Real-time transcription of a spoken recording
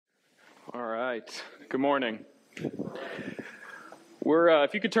right. Good morning. If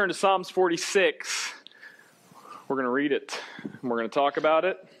you could turn to Psalms 46, we're going to read it. And we're going to talk about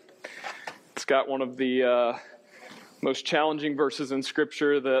it. It's got one of the most challenging verses in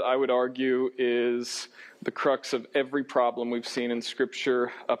Scripture that I would argue is the crux of every problem we've seen in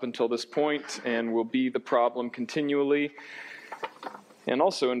Scripture up until this point, and will be the problem continually. And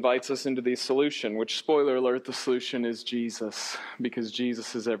also invites us into the solution, which, spoiler alert, the solution is Jesus, because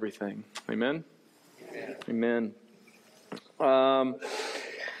Jesus is everything. Amen? Amen.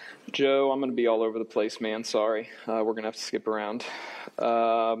 Joe, I'm going to be all over the place, man. Sorry. We're going to have to skip around.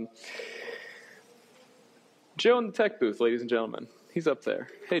 Joe in the tech booth, ladies and gentlemen. He's up there.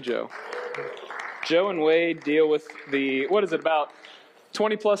 Hey, Joe. Joe and Wade deal with about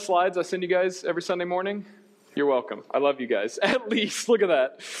 20 plus slides I send you guys every Sunday morning? You're welcome. I love you guys. At least, look at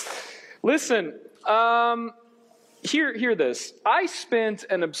that. Listen, hear this. I spent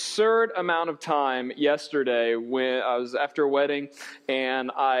an absurd amount of time yesterday when I was after a wedding,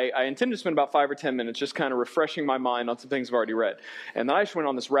 and I intended to spend about 5 or 10 minutes just kind of refreshing my mind on some things I've already read. And then I just went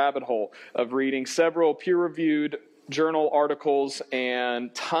on this rabbit hole of reading several peer-reviewed journal articles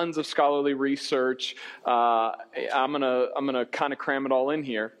and tons of scholarly research. I'm gonna kind of cram it all in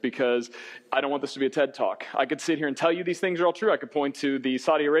here because I don't want this to be a TED Talk. I could sit here and tell you these things are all true. I could point to the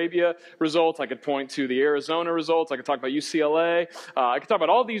Saudi Arabia results. I could point to the Arizona results. I could talk about UCLA. I could talk about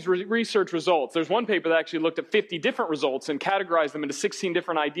all these research results. There's one paper that actually looked at 50 different results and categorized them into 16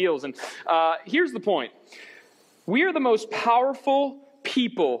 different ideals. And here's the point. We are the most powerful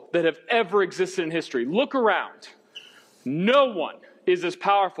people that have ever existed in history. Look around. No one is as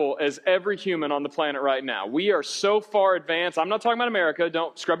powerful as every human on the planet right now. We are so far advanced. I'm not talking about America.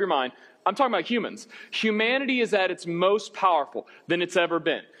 Don't scrub your mind. I'm talking about humans. Humanity is at its most powerful than it's ever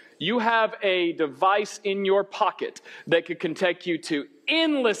been. You have a device in your pocket that could connect you to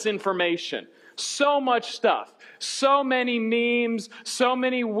endless information. So much stuff. So many memes, so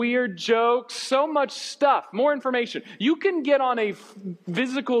many weird jokes, so much stuff, more information. You can get on a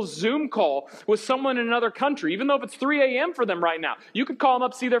physical Zoom call with someone in another country, even though if it's 3 a.m. for them right now. You could call them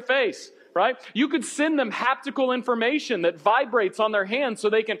up, see their face, right? You could send them haptical information that vibrates on their hands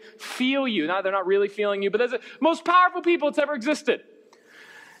so they can feel you. Now, they're not really feeling you, but that's the most powerful people that's ever existed.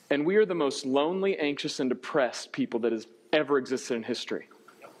 And we are the most lonely, anxious, and depressed people that has ever existed in history.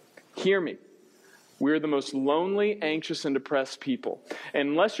 Hear me. We're the most lonely, anxious, and depressed people. And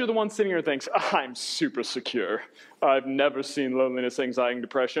unless you're the one sitting here who thinks, I'm super secure. I've never seen loneliness, anxiety, and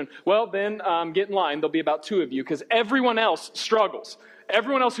depression. Well, then get in line. There'll be about 2 of you because everyone else struggles.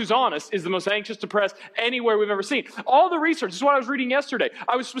 Everyone else who's honest is the most anxious, depressed anywhere we've ever seen. All the research, this is what I was reading yesterday.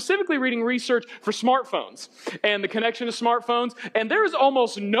 I was specifically reading research for smartphones and the connection to smartphones. And there is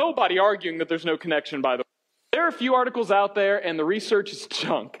almost nobody arguing that there's no connection, by the way. There are a few articles out there, and the research is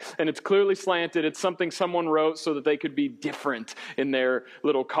junk, and it's clearly slanted. It's something someone wrote so that they could be different in their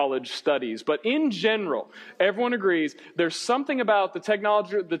little college studies. But in general, everyone agrees there's something about the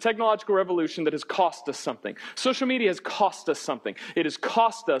technological revolution that has cost us something. Social media has cost us something. It has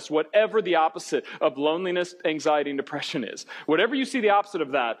cost us whatever the opposite of loneliness, anxiety, and depression is. Whatever you see the opposite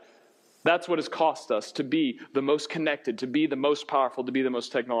of that, that's what has cost us to be the most connected, to be the most powerful, to be the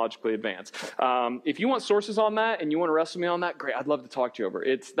most technologically advanced. If you want sources on that and you want to wrestle me on that, great. I'd love to talk to you over.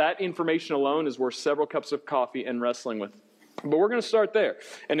 That information alone is worth several cups of coffee and wrestling with. But we're going to start there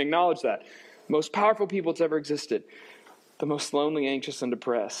and acknowledge that. Most powerful people that's ever existed. The most lonely, anxious, and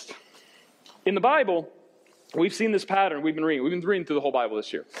depressed. In the Bible, we've seen this pattern. We've been reading through the whole Bible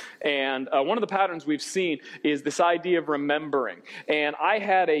this year. And one of the patterns we've seen is this idea of remembering. And I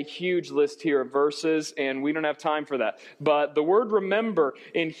had a huge list here of verses, and we don't have time for that. But the word remember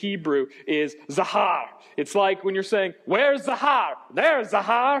in Hebrew is zahar. It's like when you're saying, where's Zahar? There's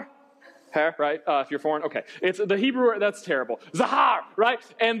Zahar. Right? If you're foreign, okay. It's the Hebrew word, that's terrible. Zahar, right?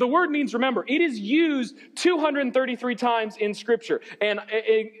 And the word means remember. It is used 233 times in Scripture. And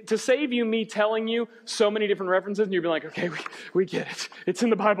to save you me telling you so many different references, and you'll be like, okay, we get it. It's in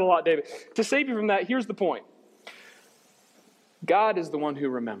the Bible a lot, David. To save you from that, here's the point. God is the one who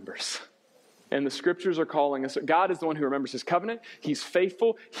remembers. And the Scriptures are calling us. God is the one who remembers His covenant. He's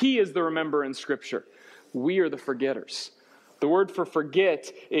faithful. He is the rememberer in Scripture. We are the forgetters. The word for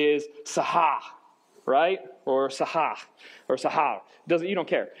forget is sahah, right? Or sahah, or sahar. You don't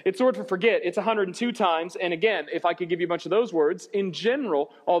care. It's the word for forget. It's 102 times. And again, if I could give you a bunch of those words, in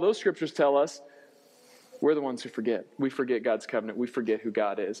general, all those scriptures tell us we're the ones who forget. We forget God's covenant. We forget who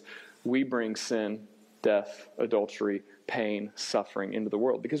God is. We bring sin, death, adultery, pain, suffering into the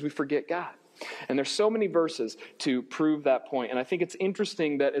world because we forget God. And there's so many verses to prove that point. And I think it's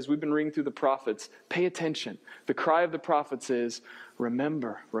interesting that as we've been reading through the prophets, pay attention. The cry of the prophets is,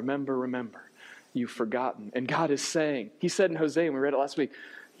 remember, remember, remember. you've forgotten. And God is saying, he said in Hosea, and we read it last week,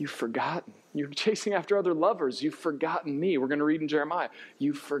 you've forgotten. You're chasing after other lovers. You've forgotten me. We're going to read in Jeremiah.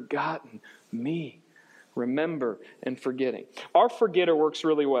 You've forgotten me. Remember and forgetting. Our forgetter works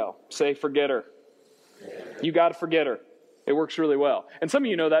really well. Say forgetter. You got to forget her. It works really well. And some of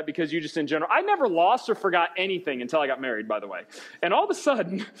you know that because you just in general. I never lost or forgot anything until I got married, by the way. And all of a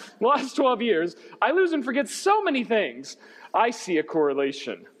sudden, the last 12 years, I lose and forget so many things. I see a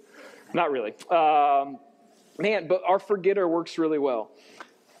correlation. Not really. But our forgetter works really well.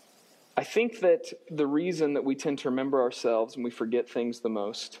 I think that the reason that we tend to remember ourselves and we forget things the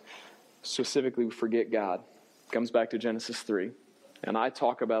most, specifically we forget God, comes back to Genesis 3. And I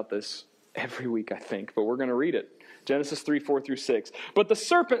talk about this every week, I think, but we're going to read it. Genesis 3, 4 through 6. But the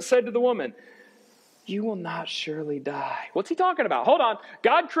serpent said to the woman, you will not surely die. What's he talking about? Hold on.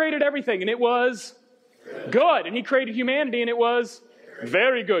 God created everything, and it was good. And he created humanity, and it was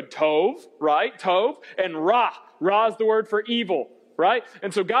very good. Tov, right? Tov. And Ra. Ra is the word for evil, right?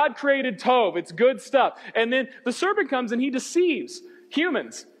 And so God created Tov. It's good stuff. And then the serpent comes, and he deceives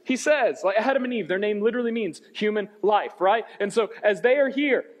humans. He says, like Adam and Eve, their name literally means human life, right? And so as they are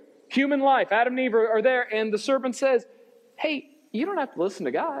here, human life, Adam and Eve are there, and the serpent says, hey, you don't have to listen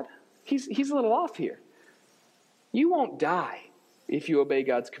to God. He's a little off here. You won't die if you obey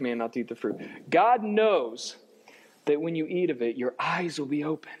God's command not to eat the fruit. God knows that when you eat of it, your eyes will be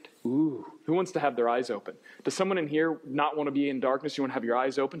opened. Ooh, who wants to have their eyes open? Does someone in here not want to be in darkness? You want to have your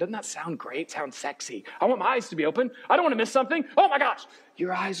eyes open? Doesn't that sound great? Sound sexy? I want my eyes to be open. I don't want to miss something. Oh my gosh.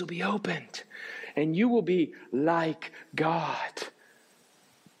 Your eyes will be opened, and you will be like God.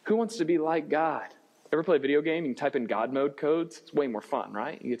 Who wants to be like God? Ever play a video game? You can type in God mode codes. It's way more fun,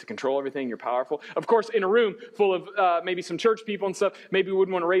 right? You get to control everything. You're powerful. Of course, in a room full of maybe some church people and stuff, maybe we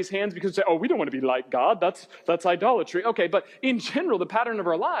wouldn't want to raise hands because say, oh, we don't want to be like God. That's idolatry. Okay, but in general, the pattern of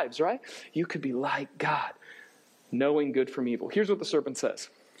our lives, right? You could be like God, knowing good from evil. Here's what the serpent says.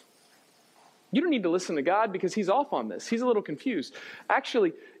 You don't need to listen to God because he's off on this. He's a little confused.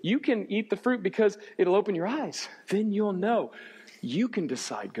 Actually, you can eat the fruit because it'll open your eyes. Then you'll know. You can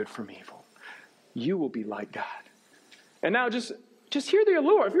decide good from evil. You will be like God. And now just hear the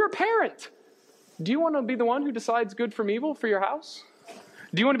allure. If you're a parent, do you want to be the one who decides good from evil for your house?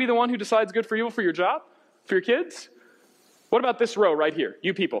 Do you want to be the one who decides good for evil for your job? For your kids? What about this row right here?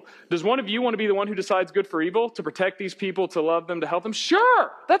 You people. Does one of you want to be the one who decides good for evil? To protect these people, to love them, to help them?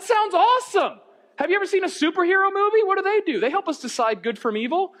 Sure! That sounds awesome! Have you ever seen a superhero movie? What do? They help us decide good from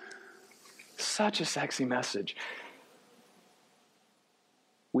evil. Such a sexy message.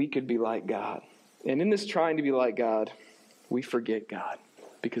 We could be like God. And in this trying to be like God, we forget God,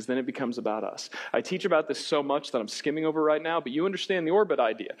 because then it becomes about us. I teach about this so much that I'm skimming over right now, but you understand the orbit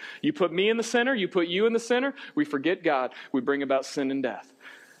idea. You put me in the center, you put you in the center, we forget God, we bring about sin and death.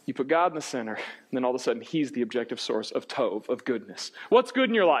 You put God in the center, and then all of a sudden he's the objective source of tov, of goodness. What's good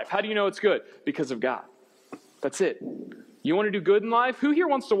in your life? How do you know it's good? Because of God. That's it. You want to do good in life? Who here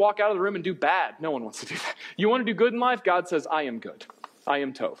wants to walk out of the room and do bad? No one wants to do that. You want to do good in life? God says, I am good. I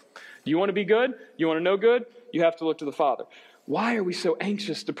am tov. Do you want to be good? You want to know good? You have to look to the Father. Why are we so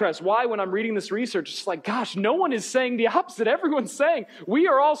anxious, depressed? Why, when I'm reading this research, it's like, gosh, no one is saying the opposite. Everyone's saying we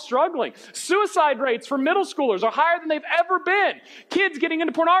are all struggling. Suicide rates for middle schoolers are higher than they've ever been. Kids getting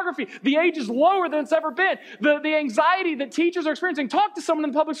into pornography, the age is lower than it's ever been. The anxiety that teachers are experiencing, talk to someone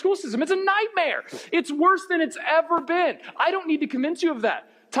in the public school system. It's a nightmare. It's worse than it's ever been. I don't need to convince you of that.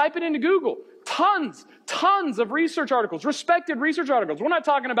 Type it into Google. Tons of research articles, respected research articles. We're not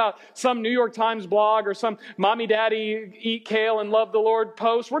talking about some New York Times blog or some mommy daddy eat kale and love the Lord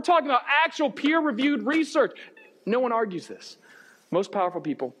post. We're talking about actual peer-reviewed research. No one argues this. Most powerful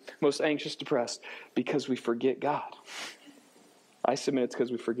people, most anxious, depressed, because we forget God. I submit it's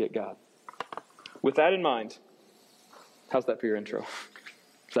because we forget God. With that in mind, how's that for your intro?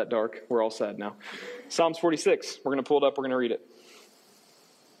 Is that dark? We're all sad now. Psalms 46. We're going to pull it up. We're going to read it.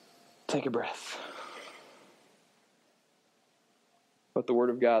 Take a breath. Let the word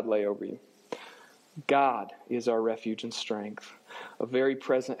of God lay over you. God is our refuge and strength, a very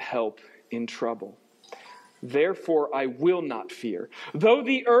present help in trouble. Therefore I will not fear. Though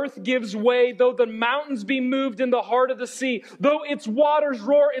the earth gives way, though the mountains be moved in the heart of the sea, though its waters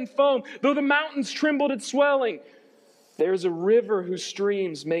roar and foam, though the mountains tremble at swelling, there is a river whose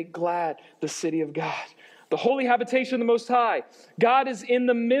streams make glad the city of God, the holy habitation of the Most High. God is in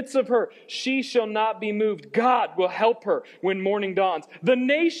the midst of her. She shall not be moved. God will help her when morning dawns. The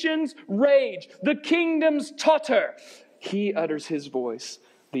nations rage. The kingdoms totter. He utters his voice.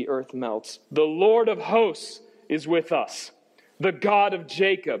 The earth melts. The Lord of hosts is with us. The God of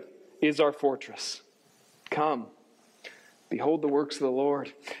Jacob is our fortress. Come, Behold the works of the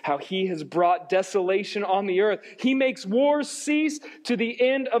Lord, how he has brought desolation on the earth. He makes wars cease to the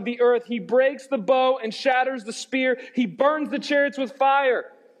end of the earth. He breaks the bow and shatters the spear. He burns the chariots with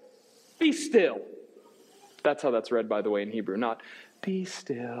fire. Be still. That's how that's read, by the way, in Hebrew. Not, be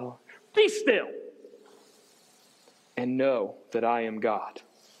still. Be still. And know that I am God.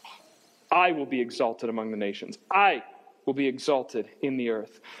 I will be exalted among the nations. I will be exalted in the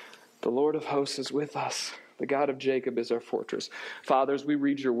earth. The Lord of hosts is with us. The God of Jacob is our fortress. Father, as we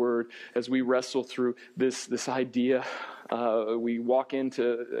read your word, as we wrestle through this idea, we walk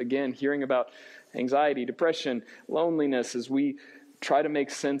into, again, hearing about anxiety, depression, loneliness, as we try to make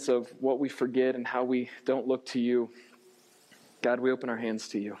sense of what we forget and how we don't look to you. God, we open our hands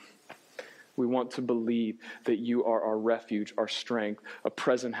to you. We want to believe that you are our refuge, our strength, a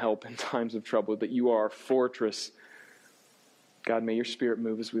present help in times of trouble, that you are our fortress. God, may your Spirit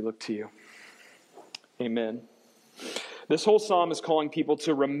move as we look to you. Amen. This whole psalm is calling people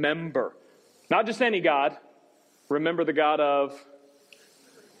to remember, not just any God, remember the God of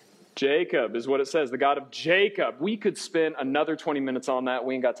Jacob is what it says, the God of Jacob. We could spend another 20 minutes on that.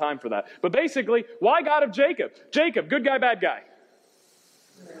 We ain't got time for that. But basically, why God of Jacob? Jacob, good guy, bad guy?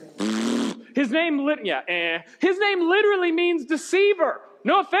 His name literally means deceiver.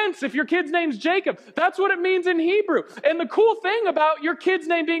 No offense if your kid's name's Jacob. That's what it means in Hebrew. And the cool thing about your kid's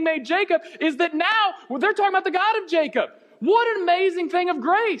name being made Jacob is that now they're talking about the God of Jacob. What an amazing thing of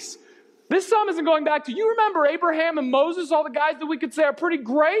grace. This psalm isn't going back to, you remember Abraham and Moses, all the guys that we could say are pretty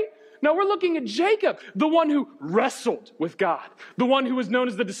great? No, we're looking at Jacob, the one who wrestled with God, the one who was known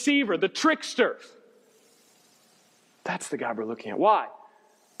as the deceiver, the trickster. That's the God we're looking at. Why?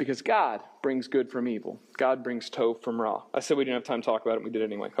 Because God brings good from evil. God brings tov from ra. I said we didn't have time to talk about it, and we did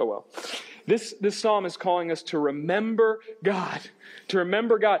anyway. Oh well. This psalm is calling us to remember God. To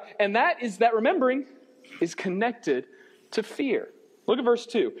remember God. And that remembering is connected to fear. Look at verse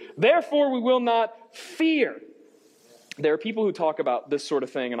 2. Therefore we will not fear. There are people who talk about this sort of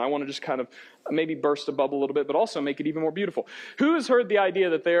thing, and I want to just kind of maybe burst a bubble a little bit, but also make it even more beautiful. Who has heard the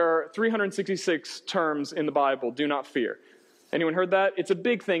idea that there are 366 terms in the Bible, do not fear? Anyone heard that? It's a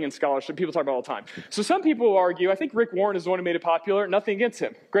big thing in scholarship. People talk about it all the time. So some people will argue, I think Rick Warren is the one who made it popular. Nothing against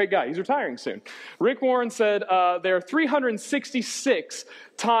him. Great guy. He's retiring soon. Rick Warren said there are 366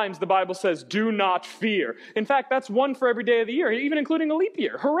 times the Bible says, do not fear. In fact, that's one for every day of the year, even including a leap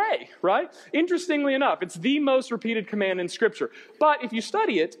year. Hooray, right? Interestingly enough, it's the most repeated command in Scripture. But if you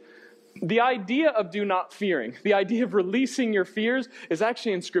study it, the idea of do not fearing, the idea of releasing your fears is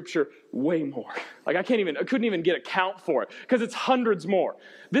actually in Scripture way more. Like I couldn't even get a count for it because it's hundreds more.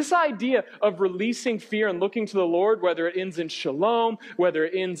 This idea of releasing fear and looking to the Lord, whether it ends in shalom, whether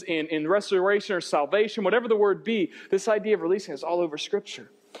it ends in restoration or salvation, whatever the word be, this idea of releasing is all over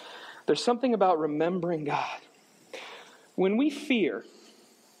Scripture. There's something about remembering God. When we fear,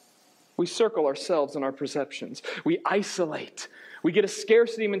 we circle ourselves in our perceptions. We isolate. We get a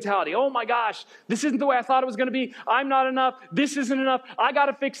scarcity mentality. Oh my gosh, this isn't the way I thought it was going to be. I'm not enough. This isn't enough. I got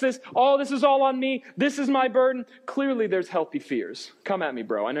to fix this. Oh, this is all on me. This is my burden. Clearly, there's healthy fears. Come at me,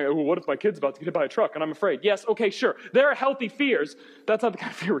 bro. I know, what if my kid's about to get hit by a truck and I'm afraid? Yes, okay, sure. There are healthy fears. That's not the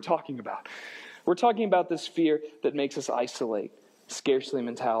kind of fear we're talking about. We're talking about this fear that makes us isolate, scarcity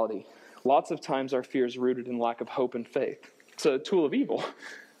mentality. Lots of times our fear is rooted in lack of hope and faith. It's a tool of evil.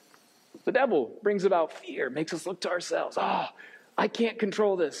 The devil brings about fear, makes us look to ourselves. I can't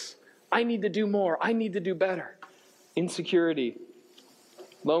control this. I need to do more. I need to do better. Insecurity,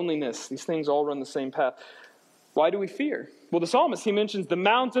 loneliness, these things all run the same path. Why do we fear? Well, the psalmist, he mentions the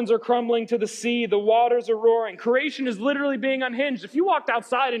mountains are crumbling to the sea, the waters are roaring. Creation is literally being unhinged. If you walked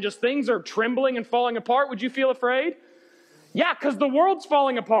outside and just things are trembling and falling apart, would you feel afraid? Yeah, because the world's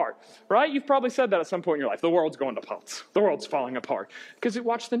falling apart, right? You've probably said that at some point in your life. The world's going to pot. The world's falling apart. Because you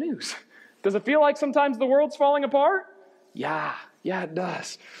watch the news. Does it feel like sometimes the world's falling apart? Yeah, it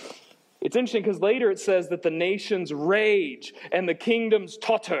does. It's interesting because later it says that the nations rage and the kingdoms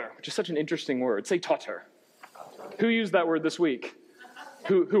totter, which is such an interesting word. Say totter. Who used that word this week?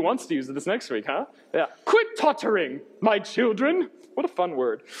 Who wants to use it this next week, huh? Yeah. Quit tottering, my children. What a fun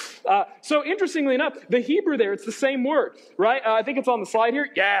word. So interestingly enough, the Hebrew there, it's the same word, right? I think it's on the slide here.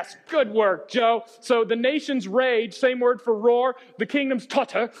 Yes, good work, Joe. So the nations rage, same word for roar. The kingdoms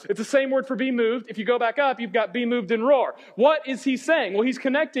totter. It's the same word for be moved. If you go back up, you've got be moved and roar. What is he saying? Well, he's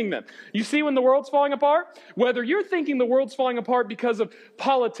connecting them. You see when the world's falling apart? Whether you're thinking the world's falling apart because of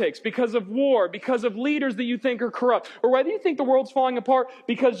politics, because of war, because of leaders that you think are corrupt, or whether you think the world's falling apart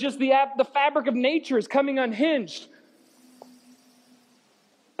because just the fabric of nature is coming unhinged,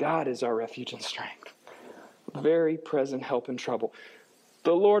 God is our refuge and strength, very present help in trouble.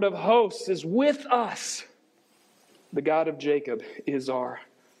 The Lord of hosts is with us. The God of Jacob is our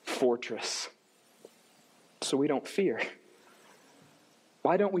fortress. So we don't fear.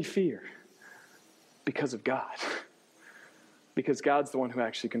 Why don't we fear? Because of God. Because God's the one who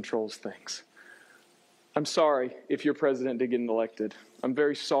actually controls things. I'm sorry if your president did get elected. I'm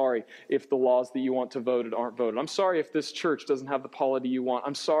very sorry if the laws that you want to vote aren't voted. I'm sorry if this church doesn't have the polity you want.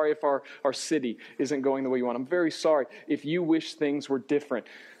 I'm sorry if our city isn't going the way you want. I'm very sorry if you wish things were different.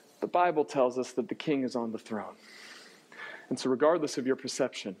 The Bible tells us that the king is on the throne. And so regardless of your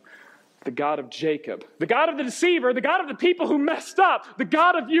perception, the God of Jacob, the God of the deceiver, the God of the people who messed up, the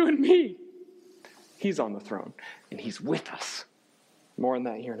God of you and me, he's on the throne and he's with us. More on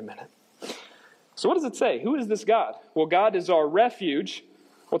that here in a minute. So what does it say? Who is this God? Well, God is our refuge.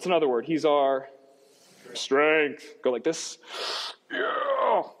 What's another word? He's our strength. Go like this.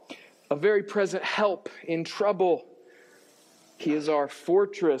 Yeah. A very present help in trouble. He is our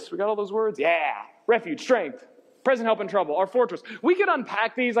fortress. We got all those words? Yeah. Refuge, strength, present help in trouble, our fortress. We could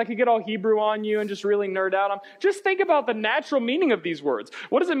unpack these. I could get all Hebrew on you and just really nerd out on. Just think about the natural meaning of these words.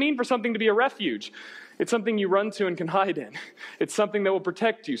 What does it mean for something to be a refuge? It's something you run to and can hide in. It's something that will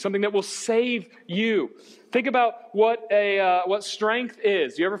protect you, something that will save you. Think about what strength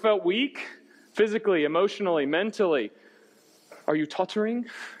is. You ever felt weak? Physically, emotionally, mentally? Are you tottering?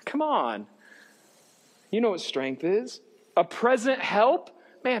 Come on. You know what strength is. A present help.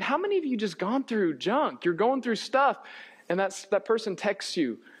 Man, how many of you just gone through junk? You're going through stuff, and that person texts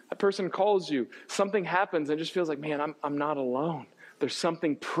you. That person calls you. Something happens, and it just feels like, man, I'm not alone. There's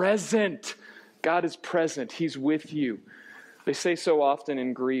something present. God is present. He's with you. They say so often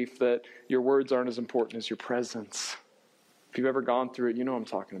in grief that your words aren't as important as your presence. If you've ever gone through it, you know what I'm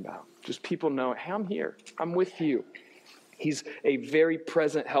talking about. Just people know, hey, I'm here. I'm with you. He's a very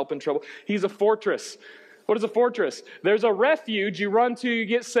present help in trouble. He's a fortress. What is a fortress? There's a refuge you run to, you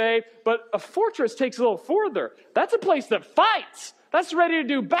get saved, but a fortress takes a little further. That's a place that fights. That's ready to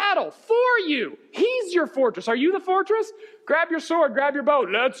do battle for you. He's your fortress. Are you the fortress? Grab your sword, grab your bow.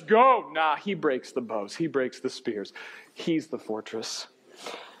 Let's go. Nah, he breaks the bows. He breaks the spears. He's the fortress.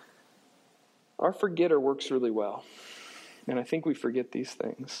 Our forgetter works really well. And I think we forget these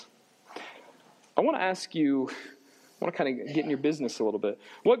things. I want to ask you, I want to kind of get in your business a little bit.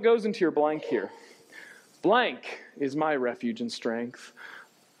 What goes into your blank here? Blank is my refuge and strength,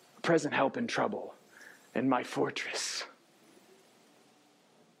 present help in trouble, and my fortress.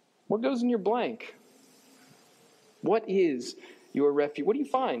 What goes in your blank? What is your refuge? What do you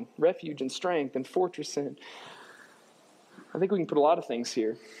find refuge and strength and fortress in? I think we can put a lot of things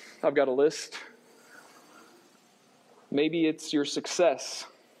here. I've got a list. Maybe it's your success,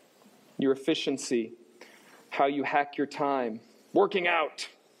 your efficiency, how you hack your time, working out,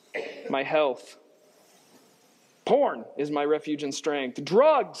 my health. Porn is my refuge and strength.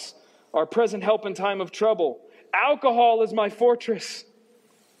 Drugs are present help in time of trouble. Alcohol is my fortress.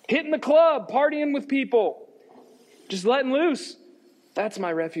 Hitting the club, partying with people, just letting loose. That's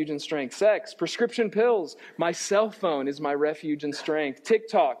my refuge and strength. Sex, prescription pills. My cell phone is my refuge and strength.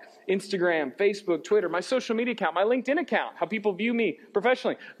 TikTok, Instagram, Facebook, Twitter, my social media account, my LinkedIn account, how people view me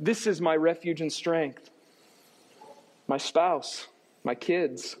professionally. This is my refuge and strength. My spouse, my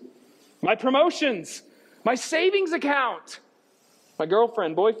kids, my promotions, my savings account, my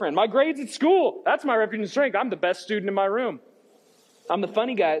girlfriend, boyfriend, my grades at school. That's my refuge and strength. I'm the best student in my room. I'm the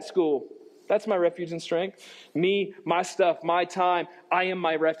funny guy at school. That's my refuge and strength. Me, my stuff, my time. I am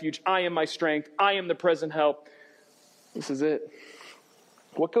my refuge. I am my strength. I am the present help. This is it.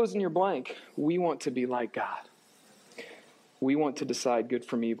 What goes in your blank? We want to be like God. We want to decide good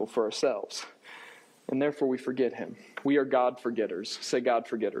from evil for ourselves. And therefore we forget him. We are God forgetters. Say God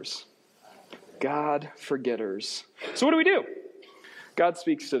forgetters. God forgetters. So what do? God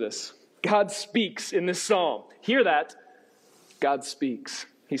speaks to this. God speaks in this psalm. Hear that. God speaks.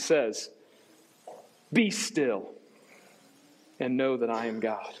 He says, be still and know that I am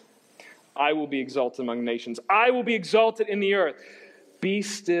God. I will be exalted among nations. I will be exalted in the earth. Be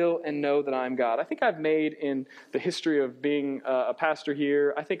still and know that I am God. I think I've made, in the history of being a pastor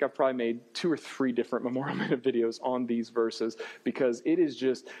here, I think I've probably made 2 or 3 different Memorial Minute videos on these verses, because it is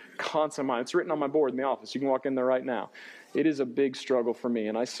just constant mind. It's written on my board in the office. You can walk in there right now. It is a big struggle for me,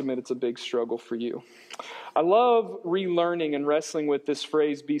 and I submit it's a big struggle for you. I love relearning and wrestling with this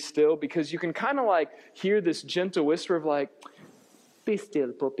phrase, be still, because you can kind of like hear this gentle whisper of like, be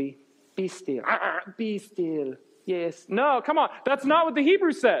still, puppy, be still, be still. Yes. No, come on. That's not what the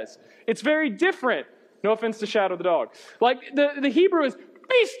Hebrew says. It's very different. No offense to Shadow the dog. Like, the Hebrew is,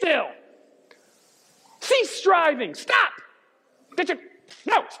 be still. Cease striving. Stop.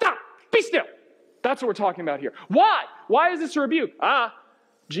 No, stop. Be still. That's what we're talking about here. Why? Why is this a rebuke?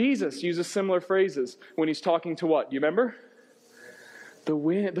 Jesus uses similar phrases when he's talking to what? Do you remember? The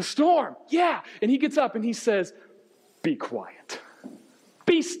wind, the storm. Yeah. And he gets up and he says, be quiet.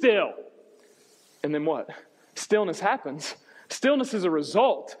 Be still. And then what? Stillness happens. Stillness is a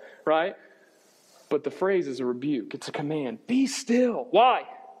result, right? But the phrase is a rebuke. It's a command. Be still. Why?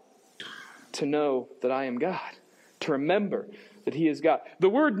 To know that I am God. To remember that he is God. The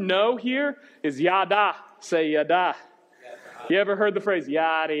word know here is yada. Say yada. You ever heard the phrase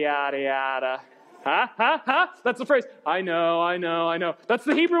yada, yada, yada? Huh? That's the phrase. I know. That's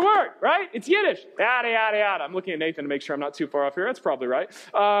the Hebrew word, right? It's Yiddish. Yada, yada, yada. I'm looking at Nathan to make sure I'm not too far off here. That's probably right.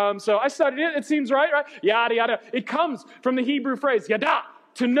 So I studied it. It seems right? Yada, yada. It comes from the Hebrew phrase, yada,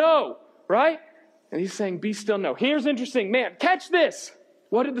 to know, right? And he's saying, be still, know. Here's interesting. Man, catch this.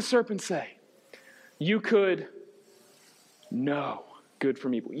 What did the serpent say? You could know good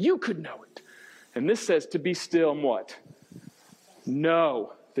from evil. You could know it. And this says to be still and what?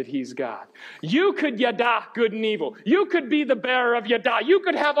 Know that he's God. You could yada good and evil. You could be the bearer of yada. You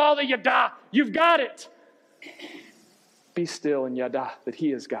could have all the yada. You've got it. Be still and yada that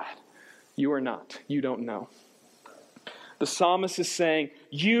he is God. You are not. You don't know. The psalmist is saying,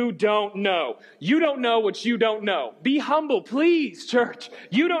 you don't know. You don't know what you don't know. Be humble, please, church.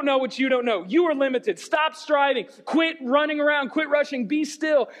 You don't know what you don't know. You are limited. Stop striving. Quit running around. Quit rushing. Be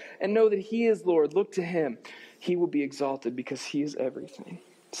still and know that he is Lord. Look to him. He will be exalted because he is everything.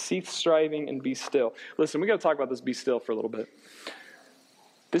 Cease striving and be still. Listen, we got to talk about this be still for a little bit.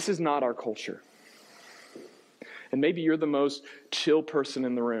 This is not our culture. And maybe you're the most chill person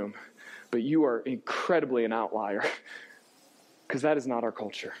in the room, but you are incredibly an outlier because that is not our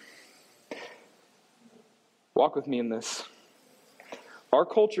culture. Walk with me in this. Our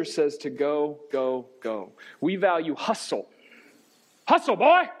culture says to go, go, go. We value hustle. Hustle,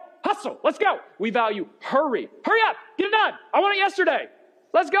 boy. Hustle. Let's go. We value hurry. Hurry up. Get it done. I want it yesterday.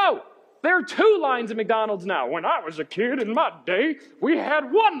 Let's go. There are 2 lines at McDonald's now. When I was a kid in my day, we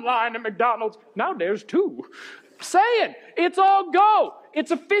had 1 line at McDonald's. Now there's 2. Saying it's all go. It's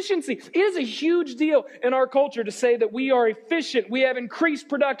efficiency. It is a huge deal in our culture to say that we are efficient. We have increased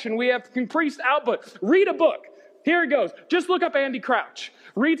production. We have increased output. Read a book. Here it goes. Just look up Andy Crouch.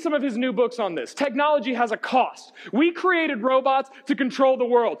 Read some of his new books on this. Technology has a cost. We created robots to control the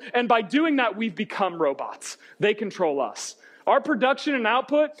world. And by doing that, we've become robots. They control us. Our production and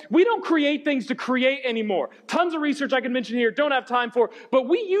output, we don't create things to create anymore. Tons of research I can mention here, don't have time for, but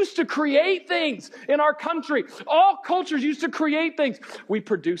we used to create things in our country. All cultures used to create things. We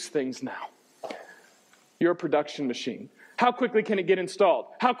produce things now. You're a production machine. How quickly can it get installed?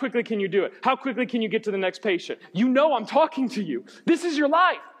 How quickly can you do it? How quickly can you get to the next patient? You know I'm talking to you. This is your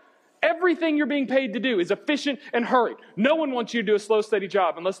life. Everything you're being paid to do is efficient and hurried. No one wants you to do a slow, steady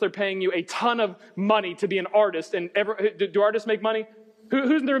job unless they're paying you a ton of money to be an artist. And do artists make money?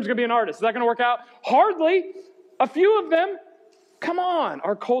 Who's in the room is going to be an artist? Is that going to work out? Hardly. A few of them. Come on.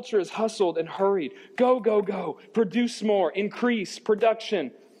 Our culture is hustled and hurried. Go, go, go. Produce more. Increase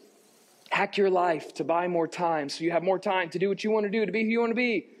production. Hack your life to buy more time so you have more time to do what you want to do, to be who you want to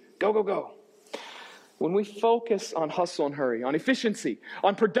be. Go, go, go. When we focus on hustle and hurry, on efficiency,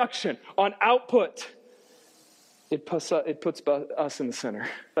 on production, on output, it puts us in the center.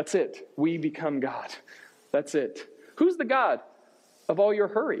 That's it. We become God. That's it. Who's the God of all your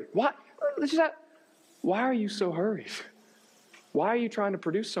hurry? Why are you so hurried? Why are you trying to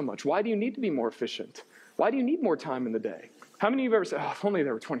produce so much? Why do you need to be more efficient? Why do you need more time in the day? How many of you have ever said, oh, if only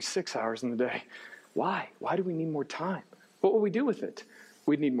there were 26 hours in the day? Why? Why do we need more time? What will we do with it?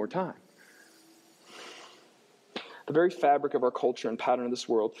 We'd need more time. The very fabric of our culture and pattern of this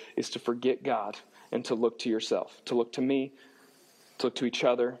world is to forget God and to look to yourself, to look to me, to look to each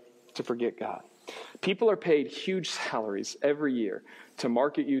other, to forget God. People are paid huge salaries every year to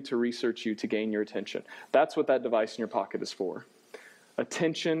market you, to research you, to gain your attention. That's what that device in your pocket is for.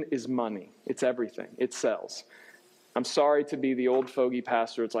 Attention is money. It's everything. It sells. I'm sorry to be the old fogey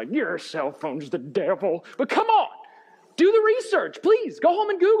pastor. It's like, your cell phone's the devil. But come on, do the research, please. Go home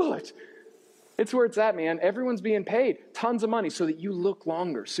and Google it. It's where it's at, man. Everyone's being paid tons of money so that you look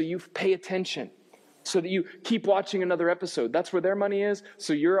longer, so you pay attention, so that you keep watching another episode. That's where their money is.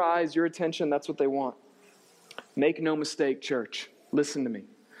 So your eyes, your attention, that's what they want. Make no mistake, church. Listen to me.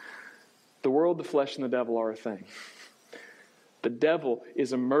 The world, the flesh, and the devil are a thing. The devil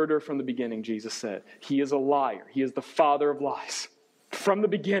is a murderer from the beginning, Jesus said. He is a liar. He is the father of lies. From the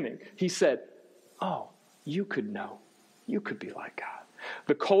beginning, he said, oh, you could know. You could be like God.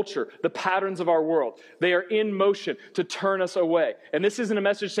 The culture, the patterns of our world, they are in motion to turn us away. And this isn't a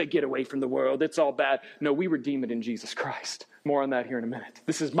message to say, get away from the world. It's all bad. No, we redeem it in Jesus Christ. More on that here in a minute.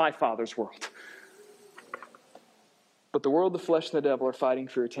 This is my Father's world. But the world, the flesh, and the devil are fighting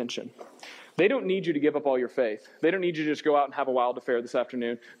for your attention. They don't need you to give up all your faith. They don't need you to just go out and have a wild affair this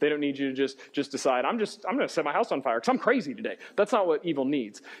afternoon. They don't need you to just decide, I'm going to set my house on fire because I'm crazy today. That's not what evil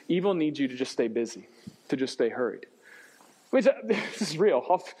needs. Evil needs you to just stay busy, to just stay hurried. This is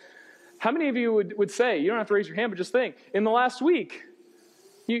real. How many of you would say, you don't have to raise your hand, but just think, in the last week,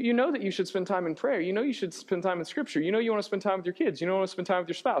 you know that you should spend time in prayer. You know you should spend time in Scripture. You know you want to spend time with your kids. You know you want to spend time with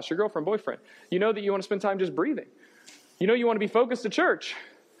your spouse, your girlfriend, boyfriend. You know that you want to spend time just breathing. You know you want to be focused at church.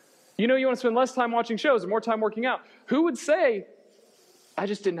 You know you want to spend less time watching shows and more time working out. Who would say, I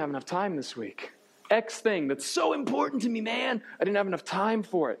just didn't have enough time this week? X thing that's so important to me, man. I didn't have enough time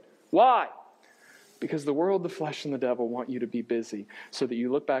for it. Why? Because the world, the flesh, and the devil want you to be busy so that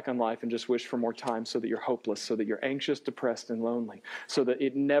you look back on life and just wish for more time, so that you're hopeless, so that you're anxious, depressed, and lonely, so that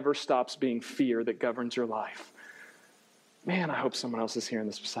it never stops being fear that governs your life. Man, I hope someone else is hearing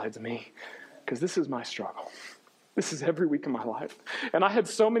this besides me, because this is my struggle. This is every week of my life. And I had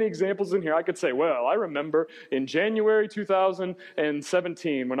so many examples in here. I could say, well, I remember in January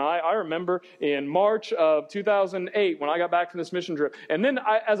 2017, when I remember in March of 2008, when I got back from this mission trip. And then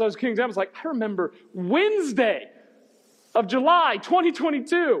as I was giving examples, I remember Wednesday of July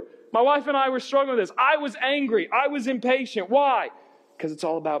 2022. My wife and I were struggling with this. I was angry. I was impatient. Why? Because it's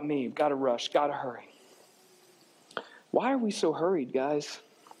all about me. Got to rush. Got to hurry. Why are we so hurried, guys?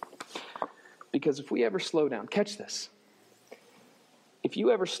 Because if we ever slow down, catch this. If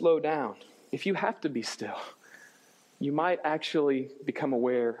you ever slow down, if you have to be still, you might actually become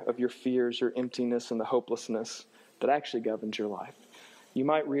aware of your fears, your emptiness, and the hopelessness that actually governs your life. You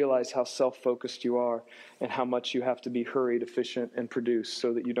might realize how self-focused you are and how much you have to be hurried, efficient, and produce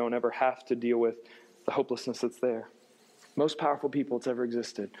so that you don't ever have to deal with the hopelessness that's there. Most powerful people that's ever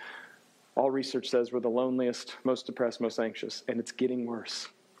existed. All research says we're the loneliest, most depressed, most anxious, and it's getting worse.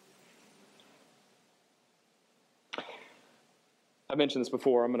 I mentioned this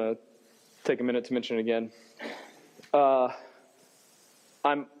before. I'm going to take a minute to mention it again.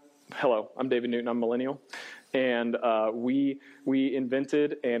 I'm David Newton. I'm a millennial. And we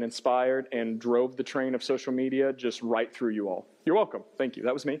invented and inspired and drove the train of social media just right through you all. You're welcome. Thank you.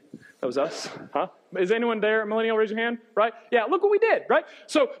 That was me. That was us. Huh? Is anyone there, a millennial? Raise your hand. Right? Yeah, look what we did, right?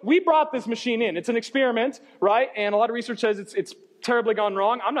 So we brought this machine in. It's an experiment, right? And a lot of research says it's terribly gone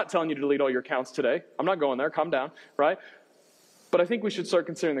wrong. I'm not telling you to delete all your accounts today. I'm not going there. Calm down, right? But I think we should start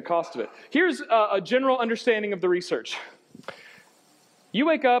considering the cost of it. Here's a general understanding of the research. You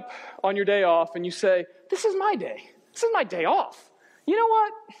wake up on your day off and you say, this is my day. This is my day off. You know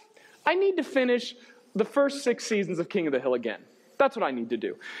what? I need to finish the first 6 seasons of King of the Hill again. That's what I need to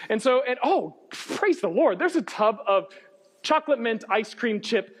do. And praise the Lord, there's a tub of chocolate mint ice cream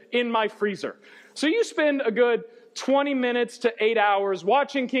chip in my freezer. So you spend a good 20 minutes to 8 hours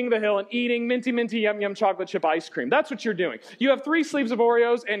watching King of the Hill and eating minty, yum, yum chocolate chip ice cream. That's what you're doing. You have 3 sleeves of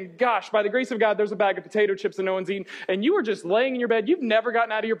Oreos, and gosh, by the grace of God, there's a bag of potato chips that no one's eaten, and you are just laying in your bed. You've never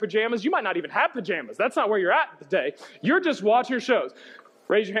gotten out of your pajamas. You might not even have pajamas. That's not where you're at today. You're just watching your shows.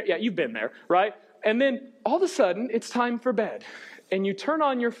 Raise your hand. Yeah, you've been there, right? And then all of a sudden, it's time for bed. And you turn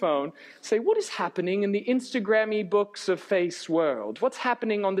on your phone, say, what is happening in the Instagram-y books of face world? What's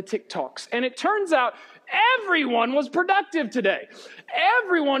happening on the TikToks? And it turns out everyone was productive today.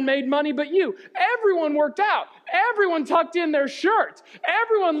 Everyone made money but you. Everyone worked out. Everyone tucked in their shirt.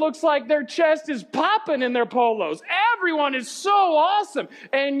 Everyone looks like their chest is popping in their polos. Everyone is so awesome.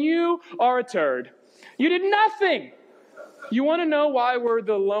 And you are a turd. You did nothing. You want to know why we're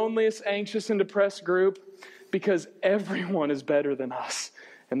the loneliest, anxious, and depressed group? Because everyone is better than us.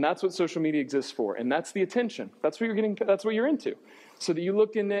 And that's what social media exists for. And that's the attention. That's what you're into. So that you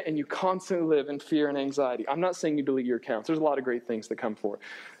look in it and you constantly live in fear and anxiety. I'm not saying you delete your accounts. There's a lot of great things that come for it.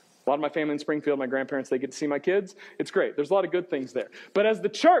 A lot of my family in Springfield, my grandparents, they get to see my kids. It's great. There's a lot of good things there. But as the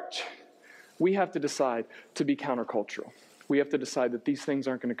church, we have to decide to be countercultural. We have to decide that these things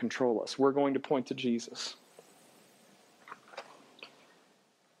aren't going to control us. We're going to point to Jesus.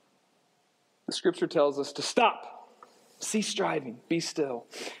 The scripture tells us to stop, cease striving, be still,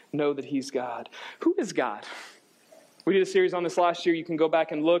 know that he's God. Who is God? We did a series on this last year. You can go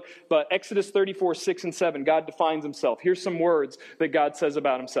back and look. But Exodus 34, 6 and 7, God defines himself. Here's some words that God says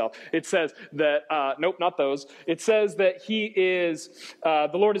about himself. It says that, nope, not those. It says that he is, the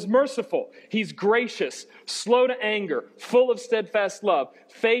Lord is merciful. He's gracious, slow to anger, full of steadfast love,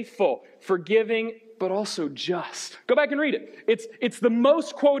 faithful, forgiving, but also just. Go back and read it. It's the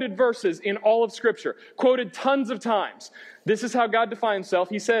most quoted verses in all of Scripture, quoted tons of times. This is how God defines himself.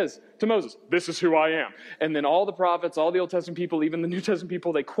 He says to Moses, this is who I am. And then all the prophets, all the Old Testament people, even the New Testament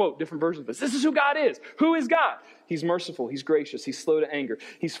people, they quote different versions of this. This is who God is. Who is God? He's merciful. He's gracious. He's slow to anger.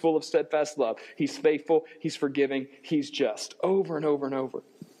 He's full of steadfast love. He's faithful. He's forgiving. He's just. Over and over and over.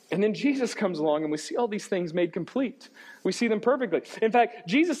 And then Jesus comes along and we see all these things made complete. We see them perfectly. In fact,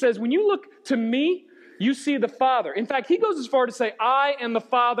 Jesus says, when you look to me, you see the Father. In fact, he goes as far to say, I and the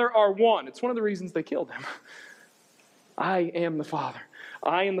Father are one. It's one of the reasons they killed him. I am the Father.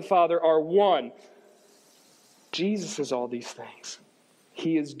 I and the Father are one. Jesus is all these things.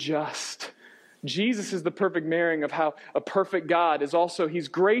 He is just. Jesus is the perfect marrying of how a perfect God is also, he's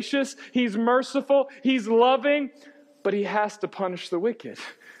gracious, he's merciful, he's loving, but he has to punish the wicked.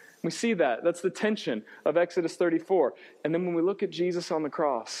 We see that. That's the tension of Exodus 34. And then when we look at Jesus on the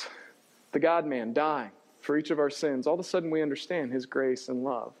cross, the God-man dying for each of our sins, all of a sudden we understand his grace and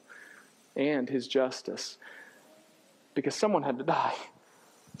love and his justice. Because someone had to die.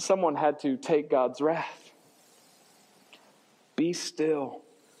 Someone had to take God's wrath. Be still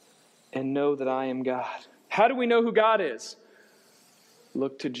and know that I am God. How do we know who God is?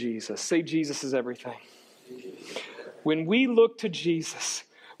 Look to Jesus. Say, Jesus is everything. When we look to Jesus,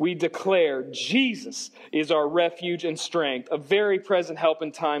 we declare Jesus is our refuge and strength, a very present help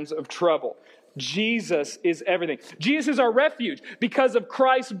in times of trouble. Jesus is everything. Jesus is our refuge because of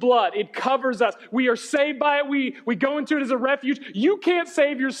Christ's blood. It covers us. We are saved by it. We go into it as a refuge. You can't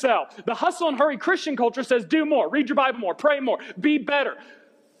save yourself. The hustle and hurry Christian culture says do more, read your Bible more, pray more, be better.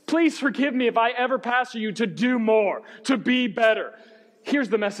 Please forgive me if I ever pastor you to do more, to be better. Here's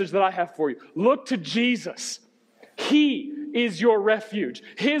the message that I have for you. Look to Jesus. He is your refuge.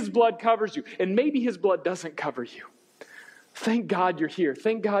 His blood covers you. And maybe his blood doesn't cover you. Thank God you're here.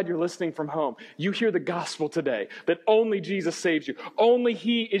 Thank God you're listening from home. You hear the gospel today that only Jesus saves you. Only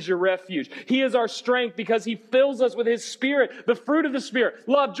he is your refuge. He is our strength because he fills us with his Spirit, the fruit of the Spirit,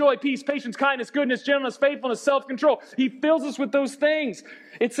 love, joy, peace, patience, kindness, goodness, gentleness, faithfulness, self-control. He fills us with those things.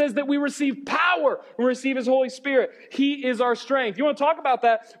 It says that we receive power when we receive his Holy Spirit. He is our strength. You want to talk about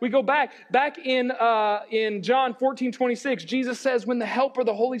that? We go back in John 14:26. Jesus says, when the Helper,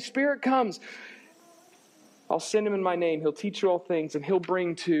 the Holy Spirit comes, I'll send him in my name. He'll teach you all things, and he'll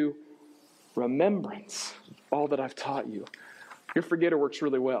bring to remembrance all that I've taught you. Your forgetter works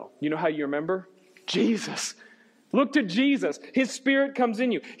really well. You know how you remember? Jesus. Look to Jesus. His Spirit comes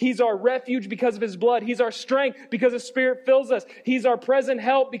in you. He's our refuge because of his blood. He's our strength because his Spirit fills us. He's our present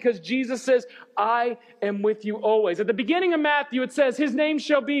help because Jesus says, I am with you always. At the beginning of Matthew, it says, his name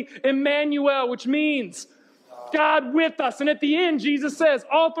shall be Emmanuel, which means God with us. And at the end, Jesus says,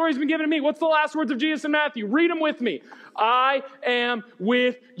 all authority has been given to me. What's the last words of Jesus in Matthew? Read them with me. I am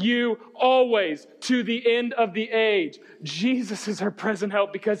with you always to the end of the age. Jesus is our present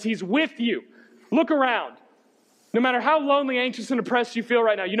help because he's with you. Look around. No matter how lonely, anxious, and depressed you feel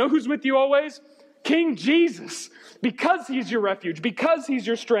right now, you know who's with you always? King Jesus. Because he's your refuge, because he's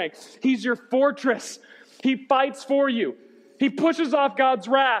your strength, he's your fortress. He fights for you. He pushes off God's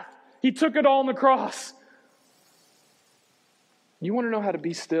wrath. He took it all on the cross. You want to know how to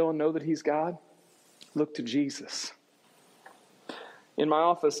be still and know that he's God? Look to Jesus. In my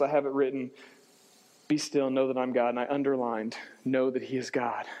office, I have it written, be still and know that I'm God. And I underlined, know that he is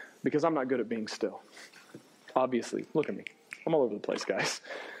God. Because I'm not good at being still. Obviously. Look at me. I'm all over the place, guys.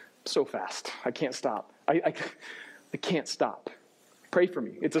 So fast. I can't stop. I can't stop. Pray for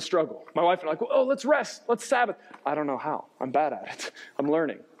me. It's a struggle. My wife and I are like, oh, let's rest. Let's Sabbath. I don't know how. I'm bad at it. I'm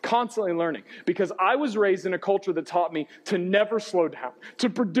learning. Constantly learning. Because I was raised in a culture that taught me to never slow down, to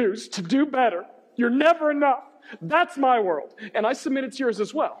produce, to do better. You're never enough. That's my world. And I submit it to yours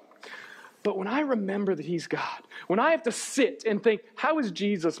as well. But when I remember that he's God, when I have to sit and think, how is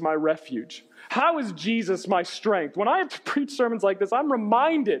Jesus my refuge? How is Jesus my strength? When I have to preach sermons like this, I'm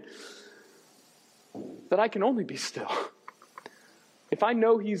reminded that I can only be still if I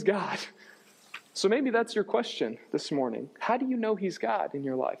know he's God. So maybe that's your question this morning. How do you know he's God in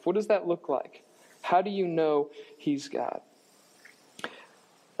your life? What does that look like? How do you know he's God?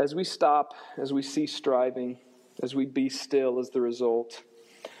 As we stop, as we cease striving, as we be still as the result,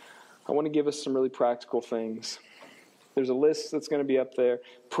 I want to give us some really practical things. There's a list that's going to be up there.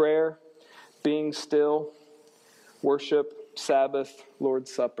 Prayer, being still, worship, Sabbath, Lord's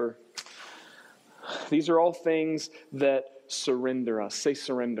Supper. These are all things that surrender us. Say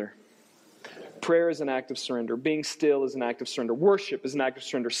surrender. Prayer is an act of surrender. Being still is an act of surrender. Worship is an act of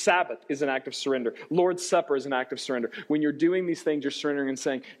surrender. Sabbath is an act of surrender. Lord's Supper is an act of surrender. When you're doing these things, you're surrendering and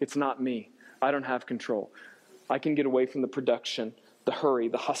saying, it's not me. I don't have control. I can get away from the production, the hurry,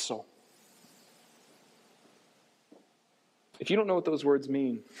 the hustle. If you don't know what those words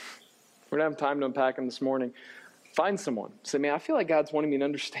mean, we're going to have time to unpack them this morning. Find someone. Say, man, I feel like God's wanting me to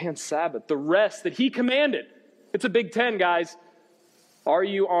understand Sabbath, the rest that he commanded. It's a big 10, guys. Are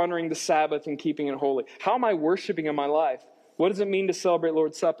you honoring the Sabbath and keeping it holy? How am I worshiping in my life? What does it mean to celebrate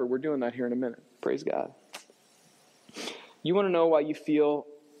Lord's Supper? We're doing that here in a minute. Praise God. You want to know why you feel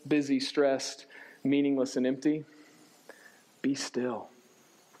busy, stressed, meaningless, and empty? Be still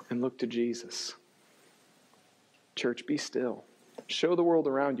and look to Jesus. Church, be still. Show the world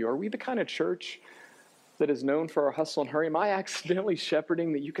around you. Are we the kind of church that is known for our hustle and hurry? Am I accidentally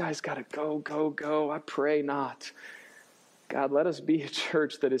shepherding that you guys got to go, go, go? I pray not. God, let us be a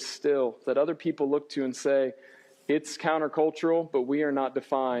church that is still, that other people look to and say, it's countercultural, but we are not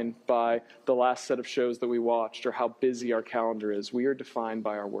defined by the last set of shows that we watched or how busy our calendar is. We are defined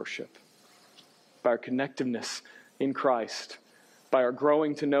by our worship, by our connectiveness in Christ, by our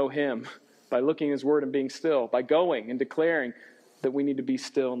growing to know him, by looking at his word and being still, by going and declaring that we need to be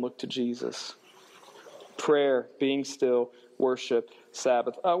still and look to Jesus. Prayer, being still, worship,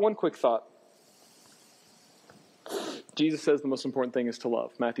 Sabbath. One quick thought. Jesus says the most important thing is to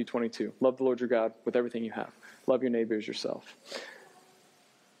love. Matthew 22. Love the Lord your God with everything you have. Love your neighbor as yourself.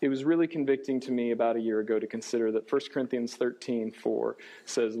 It was really convicting to me about a year ago to consider that 1 Corinthians 13:4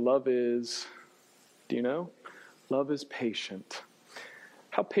 says love is, do you know? Love is patient.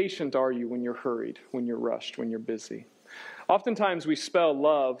 How patient are you when you're hurried, when you're rushed, when you're busy? Oftentimes we spell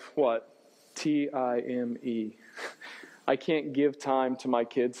love, what? T-I-M-E. I can't give time to my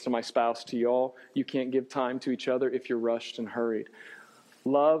kids, to my spouse, to y'all. You can't give time to each other if you're rushed and hurried.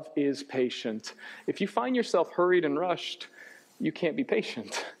 Love is patient. If you find yourself hurried and rushed, you can't be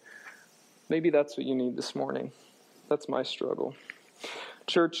patient. Maybe that's what you need this morning. That's my struggle.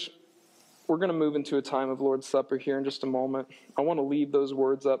 Church, we're going to move into a time of Lord's Supper here in just a moment. I want to leave those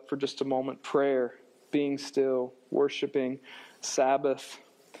words up for just a moment. Prayer, being still, worshiping, Sabbath.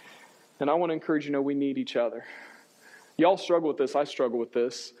 And I want to encourage you to know we need each other. Y'all struggle with this. I struggle with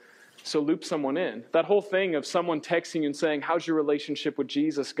this. So loop someone in. That whole thing of someone texting you and saying, how's your relationship with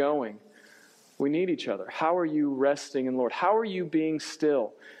Jesus going? We need each other. How are you resting in the Lord? How are you being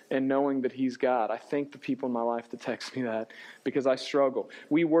still and knowing that he's God? I thank the people in my life that text me that because I struggle.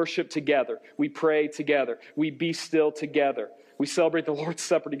 We worship together. We pray together. We be still together. We celebrate the Lord's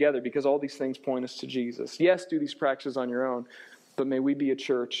Supper together because all these things point us to Jesus. Yes, do these practices on your own, but may we be a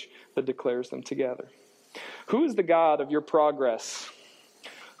church that declares them together. Who is the God of your progress,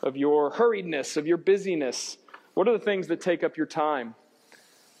 of your hurriedness, of your busyness? What are the things that take up your time?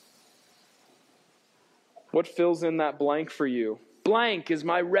 What fills in that blank for you? Blank is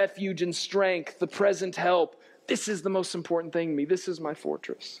my refuge and strength, the present help. This is the most important thing to me. This is my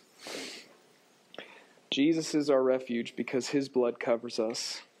fortress. Jesus is our refuge because his blood covers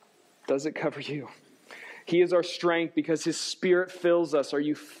us. Does it cover you? He is our strength because his Spirit fills us. Are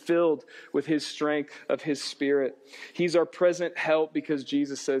you filled with his strength of his Spirit? He's our present help because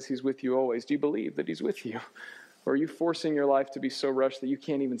Jesus says he's with you always. Do you believe that he's with you? Or are you forcing your life to be so rushed that you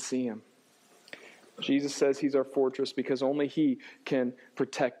can't even see him? Jesus says he's our fortress because only he can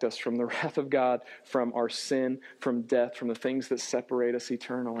protect us from the wrath of God, from our sin, from death, from the things that separate us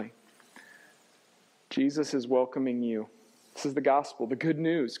eternally. Jesus is welcoming you. This is the gospel, the good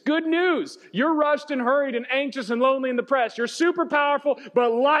news. Good news! You're rushed and hurried and anxious and lonely and depressed. You're super powerful,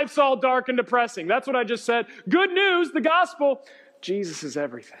 but life's all dark and depressing. That's what I just said. Good news, the gospel. Jesus is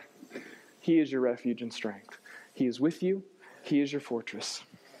everything. He is your refuge and strength. He is with you. He is your fortress.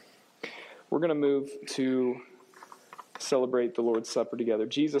 We're going to move to celebrate the Lord's Supper together.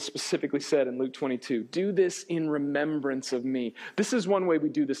 Jesus specifically said in Luke 22, do this in remembrance of me. This is one way we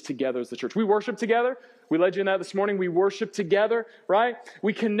do this together as the church. We worship together. We led you in that this morning. We worship together, right?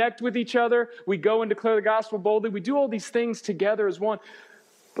 We connect with each other. We go and declare the gospel boldly. We do all these things together as one.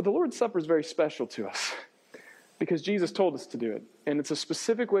 But the Lord's Supper is very special to us because Jesus told us to do it. And it's a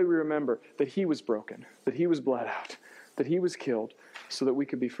specific way we remember that he was broken, that he was bled out, that he was killed so that we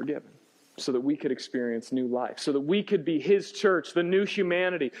could be forgiven, so that we could experience new life, so that we could be his church, the new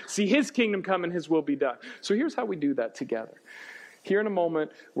humanity, see his kingdom come and his will be done. So here's how we do that together. Here in a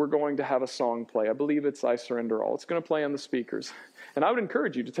moment, we're going to have a song play. I believe it's I Surrender All. It's going to play on the speakers. And I would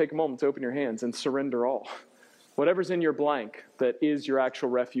encourage you to take a moment to open your hands and surrender all. Whatever's in your blank that is your actual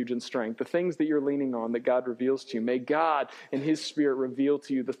refuge and strength, the things that you're leaning on that God reveals to you, may God and his Spirit reveal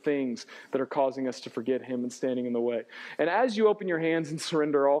to you the things that are causing us to forget him and standing in the way. And as you open your hands and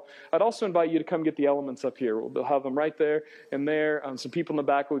surrender all, I'd also invite you to come get the elements up here. We'll have them right there and there. Some people in the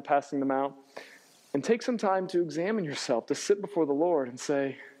back will be passing them out. And take some time to examine yourself, to sit before the Lord and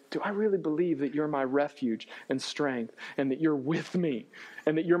say, do I really believe that you're my refuge and strength and that you're with me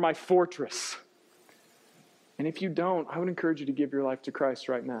and that you're my fortress? And if you don't, I would encourage you to give your life to Christ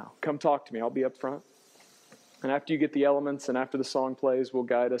right now. Come talk to me. I'll be up front. And after you get the elements and after the song plays, will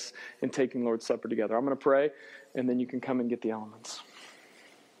guide us in taking Lord's Supper together. I'm going to pray, and then you can come and get the elements.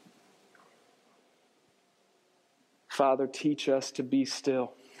 Father, teach us to be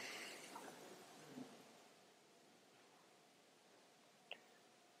still.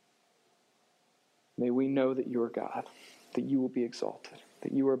 May we know that you are God, that you will be exalted,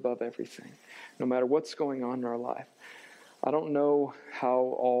 that you are above everything, no matter what's going on in our life. I don't know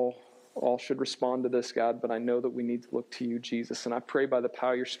how all should respond to this, God, but I know that we need to look to you, Jesus. And I pray by the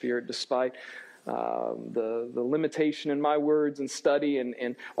power of your Spirit, despite the limitation in my words and study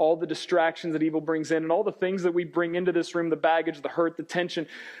and all the distractions that evil brings in and all the things that we bring into this room, the baggage, the hurt, the tension,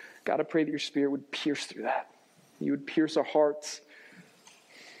 God, I pray that your Spirit would pierce through that. You would pierce our hearts,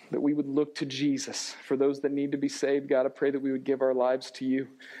 that we would look to Jesus. For those that need to be saved, God, I pray that we would give our lives to you,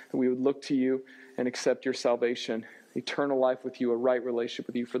 that we would look to you and accept your salvation, eternal life with you, a right relationship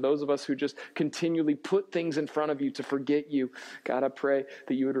with you. For those of us who just continually put things in front of you to forget you, God, I pray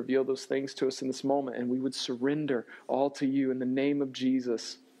that you would reveal those things to us in this moment and we would surrender all to you in the name of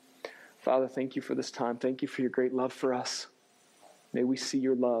Jesus. Father, thank you for this time. Thank you for your great love for us. May we see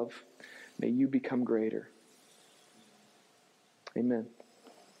your love. May you become greater. Amen.